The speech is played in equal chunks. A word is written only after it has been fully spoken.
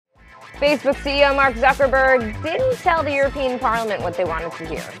Facebook CEO Mark Zuckerberg didn't tell the European Parliament what they wanted to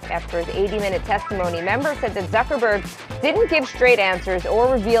hear. After his 80-minute testimony, members said that Zuckerberg didn't give straight answers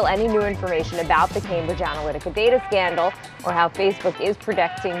or reveal any new information about the Cambridge Analytica data scandal or how Facebook is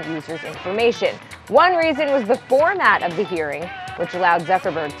protecting users' information. One reason was the format of the hearing, which allowed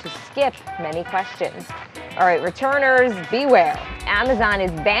Zuckerberg to skip many questions. All right, returners, beware. Amazon is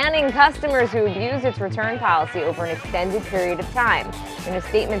banning customers who abuse its return policy over an extended period of time. In a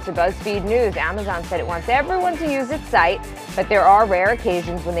statement to BuzzFeed News, Amazon said it wants everyone to use its site, but there are rare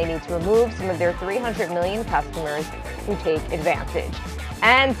occasions when they need to remove some of their 300 million customers who take advantage.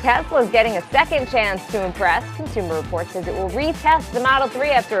 And Tesla is getting a second chance to impress. Consumer Reports says it will retest the Model 3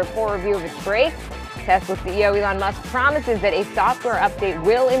 after a poor review of its brakes. Tesla CEO Elon Musk promises that a software update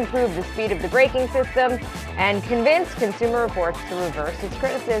will improve the speed of the braking system and convince Consumer Reports to reverse its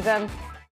criticism.